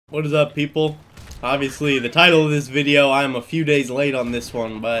What is up, people? Obviously, the title of this video, I'm a few days late on this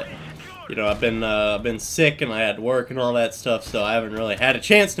one, but you know, I've been sick and I had work and all that stuff, so I haven't really had a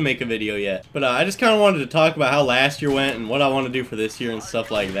chance to make a video yet. But I just kind of wanted to talk about how last year went and what I want to do for this year and stuff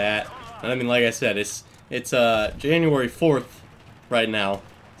like that. And I mean, like I said, it's January 4th right now,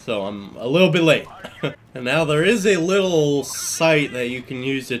 so I'm a little bit late. And now there is a little site that you can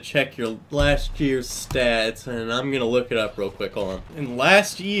use to check your last year's stats, and I'm gonna look it up real quick. Hold on. In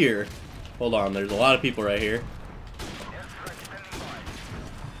last year, hold on, there's a lot of people right here.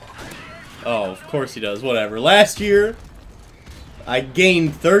 Oh, of course he does. Whatever. Last year, I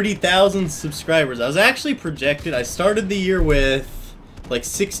gained 30,000 subscribers. I was actually projected. I started the year with like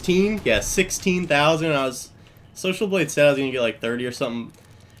 16. Yeah, 16,000. I was Social Blade said I was gonna get like 30 or something.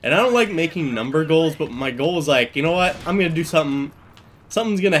 And I don't like making number goals, but my goal is like, you know what? I'm gonna do something.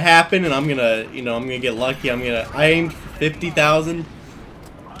 Something's gonna happen, and I'm gonna get lucky. I aimed for 50,000.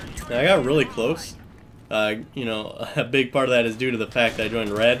 I got really close. You know, a big part of that is due to the fact that I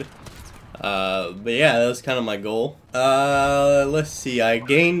joined Red. But yeah, that was kind of my goal. Let's see. I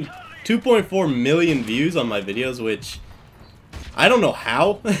gained 2.4 million views on my videos, which I don't know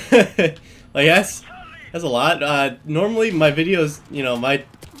how. Like that's a lot. Normally my videos, you know,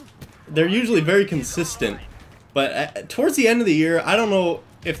 they're usually very consistent, but towards the end of the year, I don't know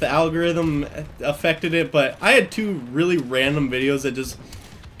if the algorithm affected it, but I had two really random videos that just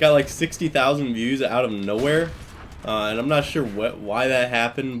got like 60,000 views out of nowhere, and I'm not sure why that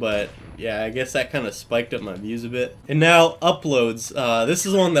happened, but yeah, I guess that kind of spiked up my views a bit. And now uploads. This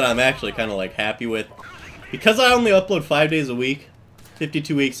is one that I'm actually kind of like happy with, because I only upload 5 days a week,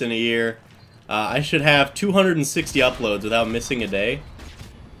 52 weeks in a year. I should have 260 uploads without missing a day.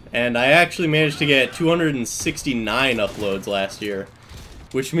 And I actually managed to get 269 uploads last year,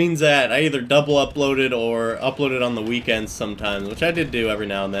 which means that I either double uploaded or uploaded on the weekends sometimes, which I did do every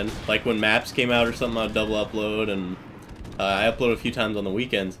now and then. Like when maps came out or something, I'd double upload, and I upload a few times on the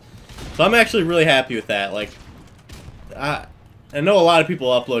weekends. So I'm actually really happy with that. Like, I know a lot of people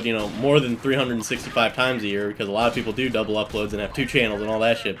upload, you know, more than 365 times a year, because a lot of people do double uploads and have 2 channels and all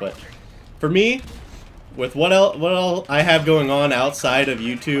that shit, but for me, with what else I have going on outside of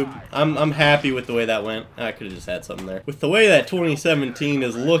YouTube, I'm happy with the way that went. I could have just had something there. With the way that 2017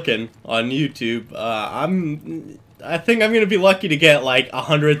 is looking on YouTube, I think I'm gonna be lucky to get like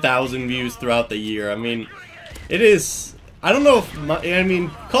 100,000 views throughout the year. I mean, it is. I don't know if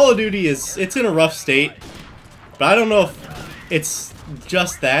Call of Duty it's in a rough state, but I don't know if it's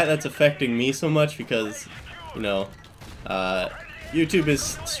just that's affecting me so much, because, you know, YouTube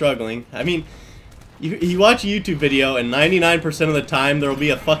is struggling. I mean, you watch a YouTube video, and 99% of the time there will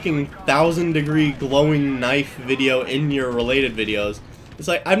be a fucking 1,000-degree glowing knife video in your related videos. It's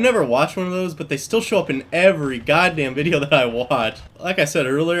like, I've never watched one of those, but they still show up in every goddamn video that I watch. Like I said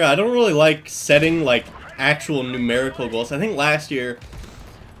earlier, I don't really like setting, like, actual numerical goals. I think last year,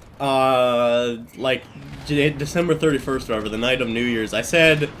 like, December 31st or whatever, the night of New Year's, I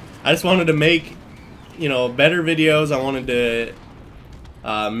said I just wanted to make, you know, better videos. I wanted to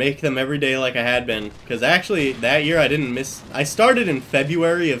make them every day like I had been, because actually that year I didn't miss. I started in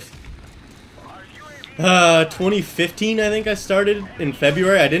February of 2015. I think I started in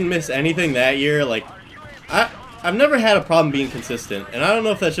February. I didn't miss anything that year. Like, I've never had a problem being consistent, and I don't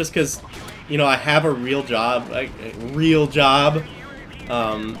know if that's just because, you know, I have a real job, and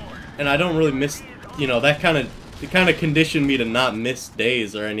I don't really miss, you know, it kind of conditioned me to not miss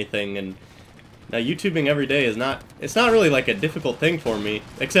days or anything. And now, YouTubing every day it's not really like a difficult thing for me,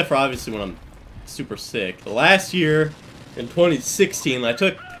 except for obviously when I'm super sick. The last year, in 2016, I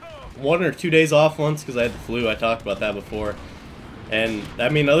took 1 or 2 days off once because I had the flu. I talked about that before. And, I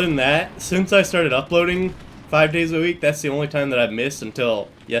mean, other than that, since I started uploading 5 days a week, that's the only time that I've missed until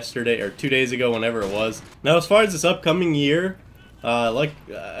yesterday, or 2 days ago, whenever it was. Now, as far as this upcoming year,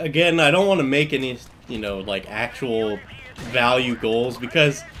 again, I don't want to make any, you know, like, actual value goals,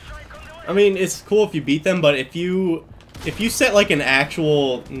 because I mean, it's cool if you beat them, but if you set like an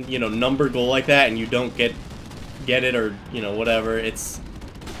actual, you know, number goal like that and you don't get it, or, you know, whatever, it's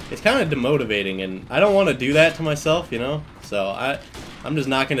kind of demotivating, and I don't want to do that to myself, you know. So I'm just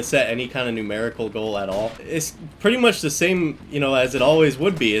not going to set any kind of numerical goal at all. It's pretty much the same, you know, as it always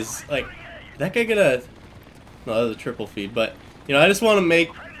would be. Is like, that guy get a, no, that was a triple feed, but, you know, I just want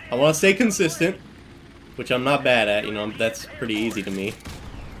to stay consistent, which I'm not bad at, you know, that's pretty easy to me.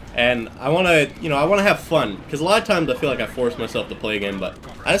 And I want to have fun, because a lot of times I feel like I force myself to play a game, but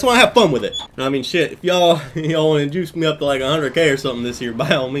I just want to have fun with it. I mean, shit, if y'all want to juice me up to like 100K or something this year,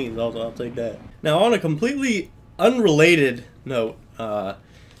 by all means, I'll take that. Now, on a completely unrelated note,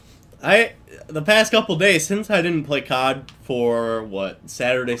 the past couple days, since I didn't play COD for, what,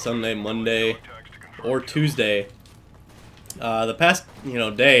 Saturday, Sunday, Monday, or Tuesday, the past,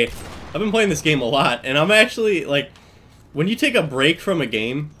 day, I've been playing this game a lot, and I'm actually, like, when you take a break from a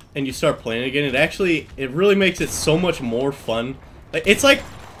game and you start playing again, it really makes it so much more fun. Like, it's like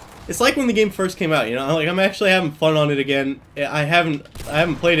when the game first came out, like, I'm actually having fun on it again. I haven't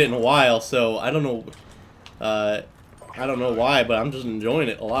played it in a while, so I don't know why, but I'm just enjoying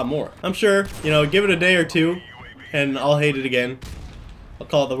it a lot more. I'm sure, give it a day or two, and I'll hate it again. I'll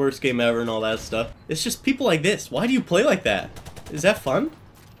call it the worst game ever and all that stuff. It's just people like this. Why do you play like that? Is that fun?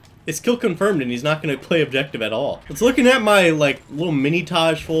 It's kill confirmed, and he's not going to play objective at all. It's looking at my, like, little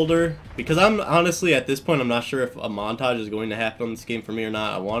mini-tage folder, because I'm, honestly, at this point, I'm not sure if a montage is going to happen on this game for me or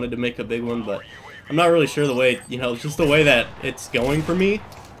not. I wanted to make a big one, but I'm not really sure the way, just the way that it's going for me.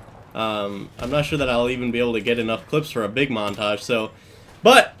 I'm not sure that I'll even be able to get enough clips for a big montage, so,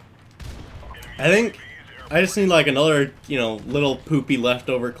 but I think I just need like another, little poopy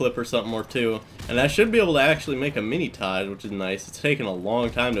leftover clip or something or two, and I should be able to actually make a mini Taj, which is nice. It's taken a long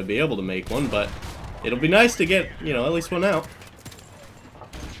time to be able to make one, but it'll be nice to get, at least one out.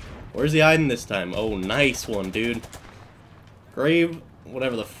 Where's he hiding this time? Oh, nice one, dude.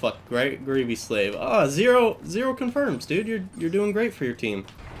 Whatever the fuck, Gravy Slave. Ah, zero confirms, dude. You're doing great for your team.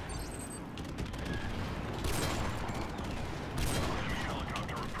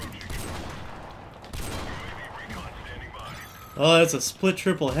 Oh, that's a split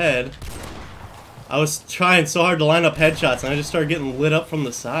triple head. I was trying so hard to line up headshots, and I just started getting lit up from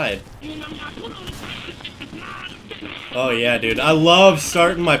the side. Oh yeah, dude. I love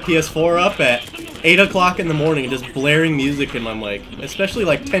starting my PS4 up at 8 o'clock in the morning and just blaring music in my mic. Especially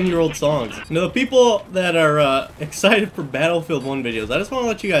like 10-year-old songs. The people that are excited for Battlefield 1 videos, I just want to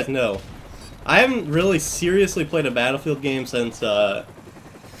let you guys know. I haven't really seriously played a Battlefield game since Bad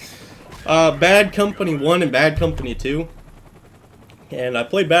Company 1 and Bad Company 2. And I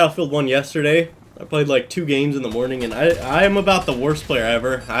played Battlefield 1 yesterday. I played like 2 games in the morning, and I am about the worst player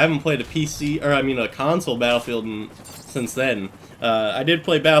ever. I haven't played a console Battlefield since then. I did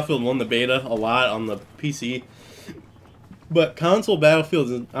play Battlefield 1, the beta, a lot on the PC. But console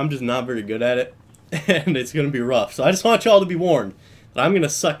Battlefield, I'm just not very good at it, and it's going to be rough. So I just want y'all to be warned that I'm going to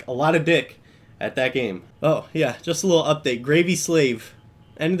suck a lot of dick at that game. Oh, yeah, just a little update. Gravy Slave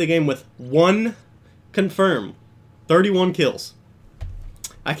ended the game with 1 confirm, 31 kills.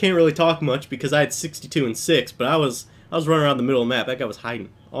 I can't really talk much because I had 62 and 6, but I was running around the middle of the map. That guy was hiding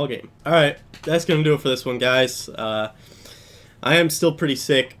all game. Alright, that's going to do it for this one, guys. I am still pretty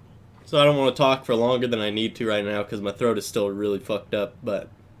sick, so I don't want to talk for longer than I need to right now because my throat is still really fucked up. But,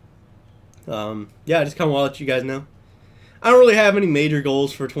 yeah, I just kind of want to let you guys know. I don't really have any major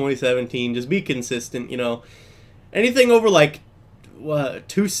goals for 2017. Just be consistent, Anything over, like, what,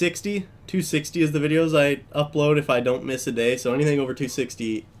 260? 260 is the videos I upload if I don't miss a day, so anything over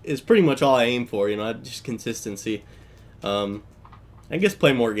 260 is pretty much all I aim for, just consistency. I guess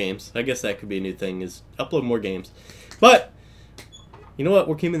play more games. I guess that could be a new thing, is upload more games. But, you know what,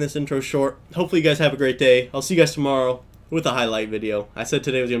 we're keeping this intro short. Hopefully you guys have a great day. I'll see you guys tomorrow with a highlight video. I said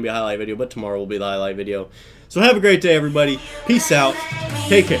today was going to be a highlight video, but tomorrow will be the highlight video. So have a great day, everybody. Peace out.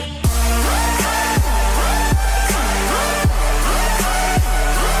 Take care.